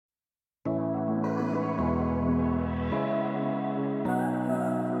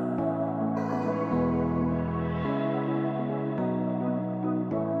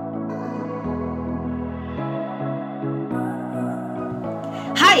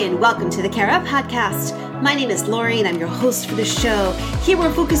And welcome to the Care Up Podcast. My name is Lori and I'm your host for the show. Here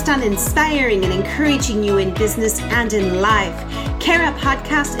we're focused on inspiring and encouraging you in business and in life. Care Up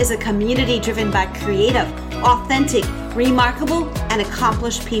Podcast is a community driven by creative, authentic, remarkable, and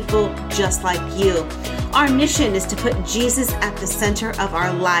accomplished people just like you. Our mission is to put Jesus at the center of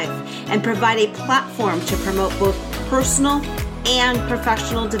our life and provide a platform to promote both personal and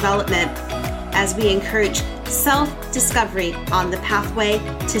professional development as we encourage self-discovery on the pathway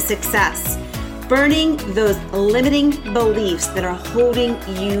to success, burning those limiting beliefs that are holding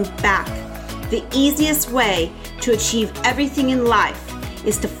you back. The easiest way to achieve everything in life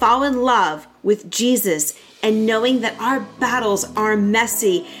is to fall in love with Jesus and knowing that our battles are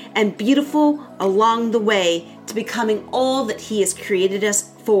messy and beautiful along the way to becoming all that He has created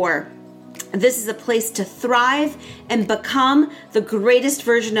us for. This is a place to thrive and become the greatest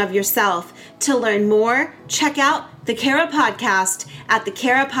version of yourself. To learn more, check out the Care Up Podcast at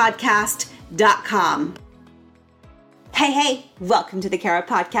thecareupodcast.com. Hey, welcome to the Care Up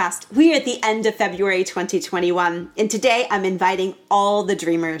Podcast. We are at the end of February 2021, and today I'm inviting all the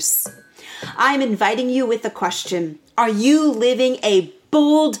dreamers. I'm inviting you with a question. Are you living a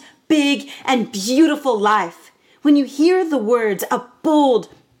bold, big, and beautiful life? When you hear the words, a bold,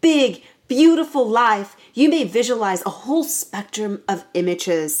 big, beautiful life, you may visualize a whole spectrum of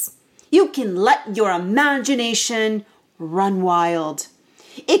images. You can let your imagination run wild.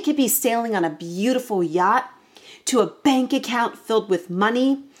 It could be sailing on a beautiful yacht to a bank account filled with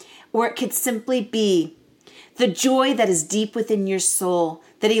money, or it could simply be the joy that is deep within your soul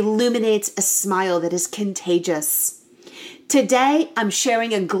that illuminates a smile that is contagious. Today, I'm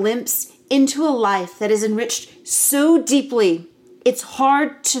sharing a glimpse into a life that is enriched so deeply it's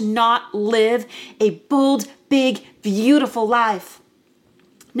hard to not live a bold, big, beautiful life.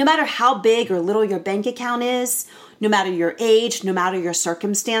 No matter how big or little your bank account is, no matter your age, no matter your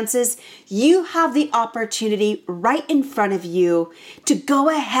circumstances, you have the opportunity right in front of you to go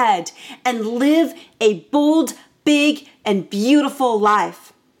ahead and live a bold, big, and beautiful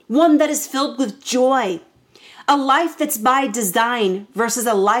life. One that is filled with joy. A life that's by design versus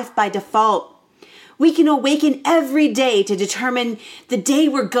a life by default. We can awaken every day to determine the day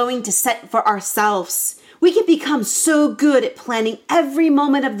we're going to set for ourselves. We can become so good at planning every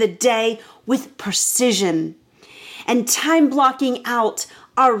moment of the day with precision and time blocking out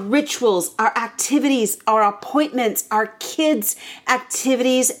our rituals, our activities, our appointments, our kids'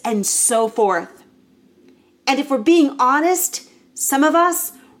 activities, and so forth. And if we're being honest, some of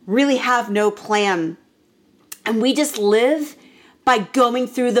us really have no plan. And we just live by going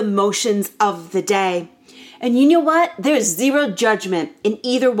through the motions of the day. And you know what? There's zero judgment in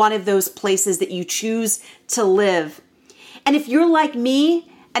either one of those places that you choose to live. And if you're like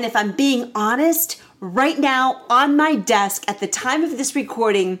me, and if I'm being honest, right now on my desk at the time of this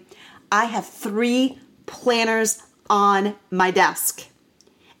recording, I have 3 planners on my desk.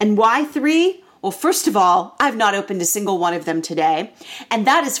 And why 3? Well, first of all, I've not opened a single one of them today, and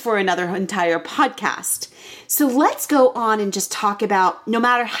that is for another entire podcast. So let's go on and just talk about no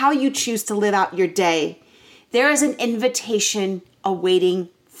matter how you choose to live out your day, there is an invitation awaiting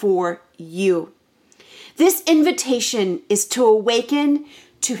for you. This invitation is to awaken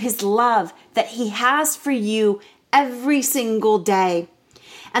to His love that He has for you every single day,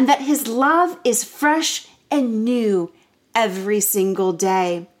 and that His love is fresh and new every single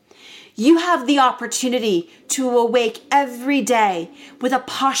day. You have the opportunity to awake every day with a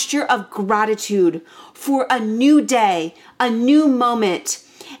posture of gratitude for a new day, a new moment,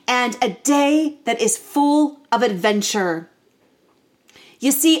 and a day that is full of adventure.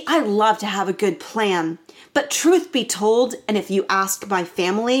 You see, I love to have a good plan, but truth be told, and if you ask my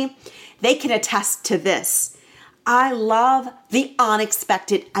family, they can attest to this. I love the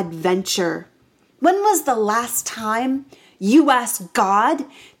unexpected adventure. When was the last time you asked God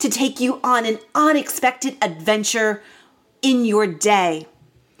to take you on an unexpected adventure in your day?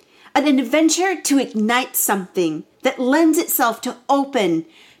 An adventure to ignite something that lends itself to open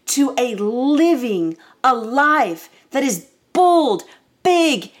to a living, a life that is bold,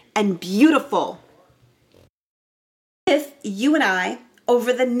 big, and beautiful. If you and I,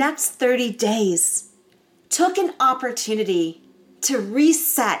 over the next 30 days, took an opportunity to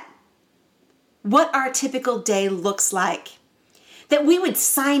reset what our typical day looks like, that we would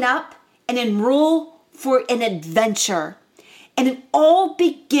sign up and enroll for an adventure. And it all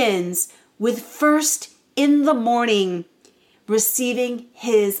begins with first in the morning, receiving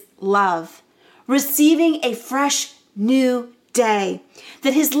His love, receiving a fresh new day,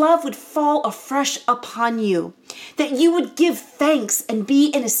 that His love would fall afresh upon you, that you would give thanks and be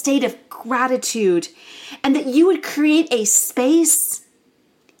in a state of gratitude, and that you would create a space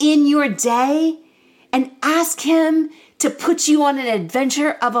in your day and ask Him to put you on an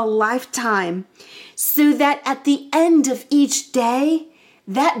adventure of a lifetime so that at the end of each day,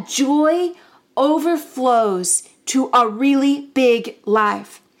 that joy overflows to a really big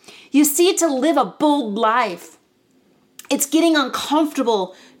life. You see, to live a bold life, it's getting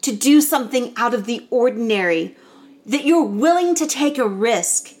uncomfortable to do something out of the ordinary, that you're willing to take a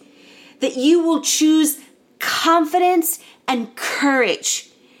risk, that you will choose confidence and courage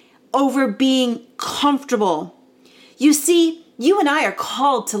over being comfortable. You see, you and I are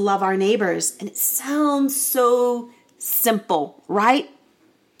called to love our neighbors, and it sounds so simple, right?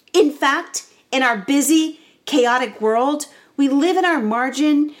 In fact, in our busy, chaotic world, we live in our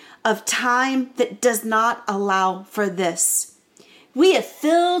margin of time that does not allow for this. We have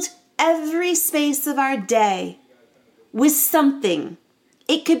filled every space of our day with something.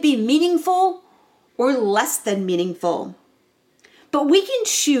 It could be meaningful or less than meaningful. But we can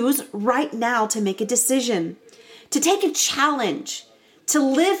choose right now to make a decision, to take a challenge, to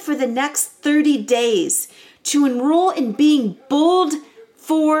live for the next 30 days, to enroll in being bold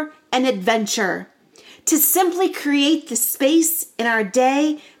for an adventure, to simply create the space in our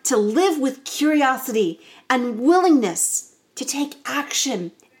day to live with curiosity and willingness to take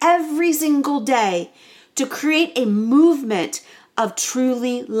action every single day to create a movement of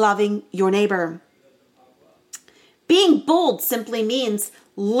truly loving your neighbor. Being bold simply means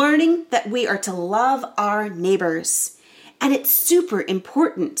learning that we are to love our neighbors, and it's super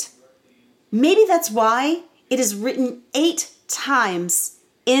important. Maybe that's why it is written 8 times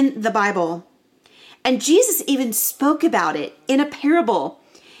in the Bible. And Jesus even spoke about it in a parable,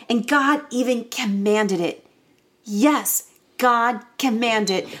 and God even commanded it. Yes, God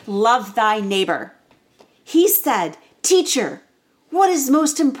commanded, love thy neighbor. He said, "Teacher, what is the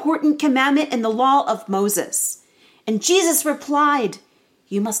most important commandment in the law of Moses?" And Jesus replied,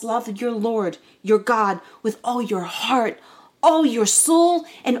 "You must love your Lord, your God, with all your heart, all your soul,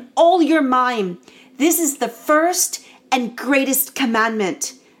 and all your mind. This is the first and greatest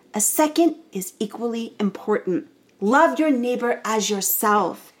commandment. A second is equally important. Love your neighbor as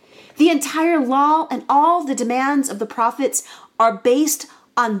yourself." The entire law and all the demands of the prophets are based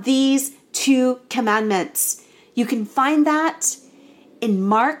on these 2 commandments. You can find that in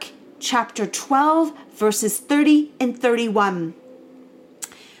Mark chapter 12, verses 30 and 31.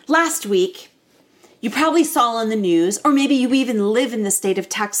 Last week, you probably saw on the news, or maybe you even live in the state of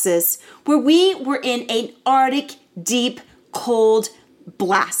Texas, where we were in an Arctic, deep, cold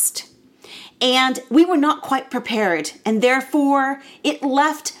blast. And we were not quite prepared. And therefore, it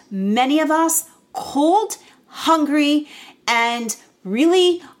left many of us cold, hungry, and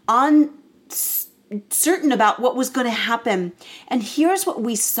really uncertain about what was going to happen. And here's what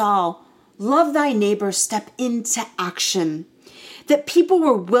we saw. Love thy neighbor step into action. That people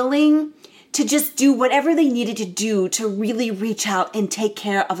were willing to just do whatever they needed to do to really reach out and take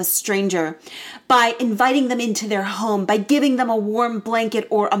care of a stranger by inviting them into their home, by giving them a warm blanket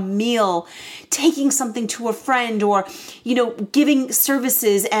or a meal, taking something to a friend, or, giving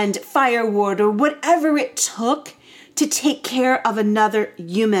services and firewood or whatever it took to take care of another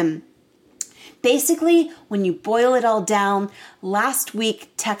human. Basically, when you boil it all down, last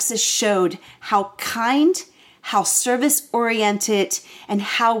week, Texas showed how kind, how service-oriented, and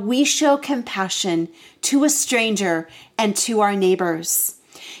how we show compassion to a stranger and to our neighbors.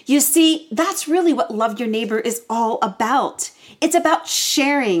 You see, that's really what Love Your Neighbor is all about. It's about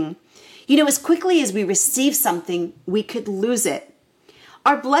sharing. As quickly as we receive something, we could lose it.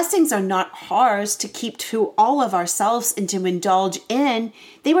 Our blessings are not ours to keep to all of ourselves and to indulge in.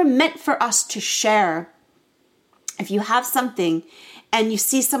 They were meant for us to share. If you have something and you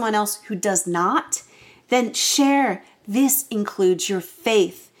see someone else who does not, then share. This includes your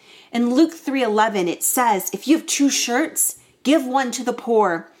faith. In Luke 3:11, it says, if you have 2 shirts, give one to the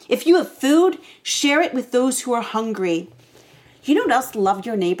poor. If you have food, share it with those who are hungry. You know what else love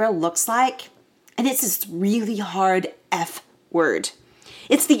your neighbor looks like? And it's this really hard F word.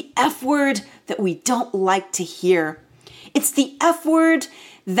 It's the F word that we don't like to hear. It's the F word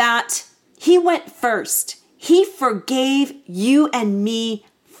that he went first. He forgave you and me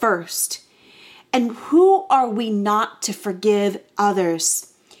first. And who are we not to forgive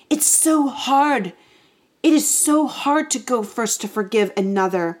others? It's so hard. It is so hard to go first to forgive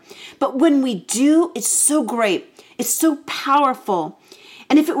another. But when we do, it's so great. It's so powerful.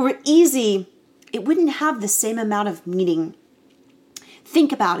 And if it were easy, it wouldn't have the same amount of meaning.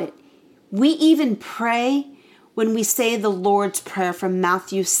 Think about it. We even pray when we say the Lord's Prayer from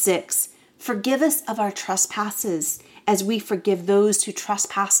Matthew 6. Forgive us of our trespasses as we forgive those who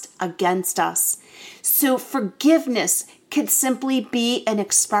trespassed against us. So forgiveness could simply be an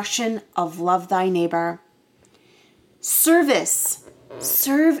expression of love thy neighbor. Service.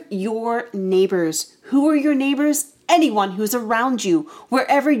 Serve your neighbors. Who are your neighbors? Anyone who's around you,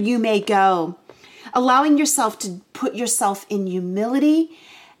 wherever you may go. Allowing yourself to put yourself in humility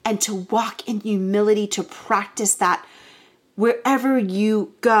and to walk in humility, to practice that wherever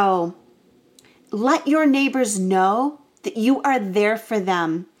you go. Let your neighbors know that you are there for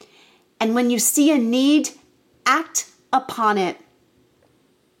them. And when you see a need, act upon it.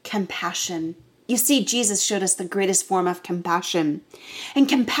 Compassion. You see, Jesus showed us the greatest form of compassion. And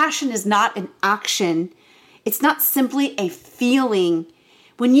compassion is not an action. It's not simply a feeling.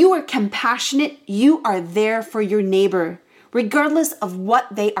 When you are compassionate, you are there for your neighbor, regardless of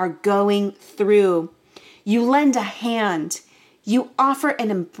what they are going through. You lend a hand. You offer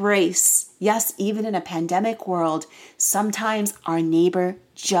an embrace. Yes, even in a pandemic world, sometimes our neighbor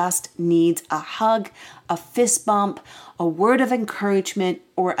just needs a hug, a fist bump, a word of encouragement,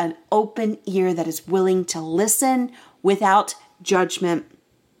 or an open ear that is willing to listen without judgment.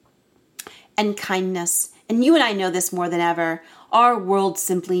 And kindness. And you and I know this more than ever. Our world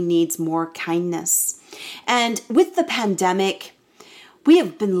simply needs more kindness. And with the pandemic, we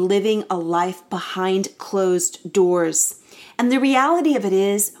have been living a life behind closed doors. And the reality of it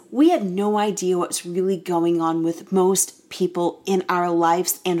is, we have no idea what's really going on with most people in our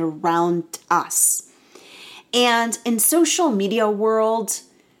lives and around us. And in social media world,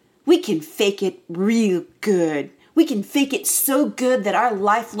 we can fake it real good. We can fake it so good that our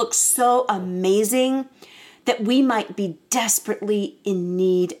life looks so amazing that we might be desperately in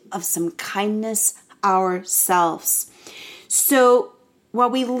need of some kindness ourselves. So while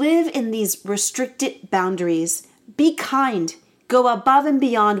we live in these restricted boundaries, be kind. Go above and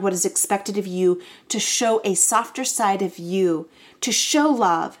beyond what is expected of you to show a softer side of you, to show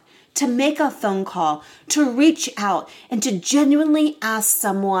love, to make a phone call, to reach out, and to genuinely ask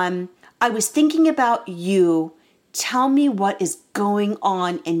someone, I was thinking about you. Tell me what is going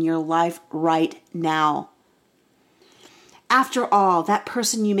on in your life right now. After all, that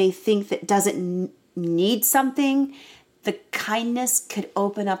person you may think that doesn't need something, the kindness could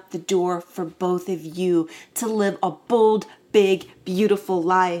open up the door for both of you to live a bold, big, beautiful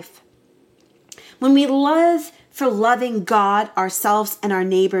life. When we love for loving God, ourselves, and our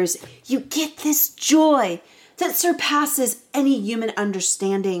neighbors, you get this joy that surpasses any human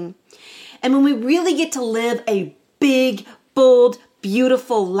understanding. And when we really get to live a big, bold,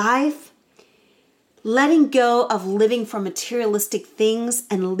 beautiful life, letting go of living for materialistic things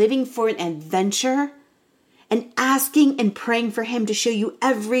and living for an adventure, and asking and praying for Him to show you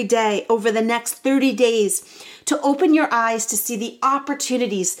every day over the next 30 days to open your eyes to see the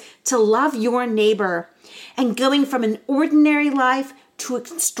opportunities to love your neighbor, and going from an ordinary life to an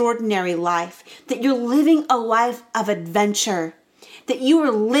extraordinary life, that you're living a life of adventure, that you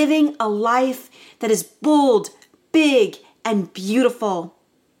are living a life that is bold, big, and beautiful.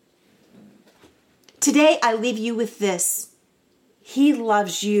 Today, I leave you with this. He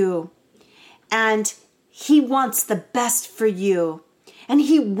loves you, and He wants the best for you, and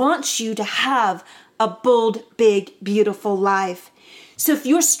He wants you to have a bold, big, beautiful life. So if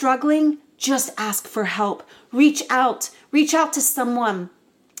you're struggling, just ask for help. Reach out to someone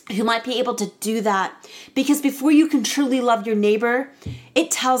who might be able to do that. Because before you can truly love your neighbor,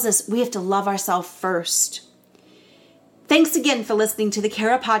 it tells us we have to love ourselves first. Thanks again for listening to the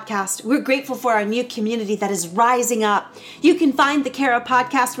Kara Podcast. We're grateful for our new community that is rising up. You can find the Kara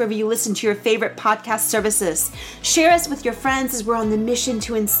Podcast wherever you listen to your favorite podcast services. Share us with your friends as we're on the mission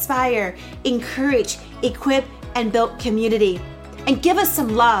to inspire, encourage, equip, and build community. And give us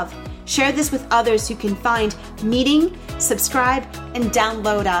some love. Share this with others who can find meeting, subscribe, and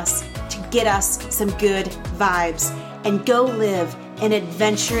download us to get us some good vibes. And go live an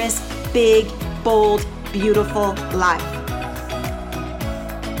adventurous, big, bold, beautiful life.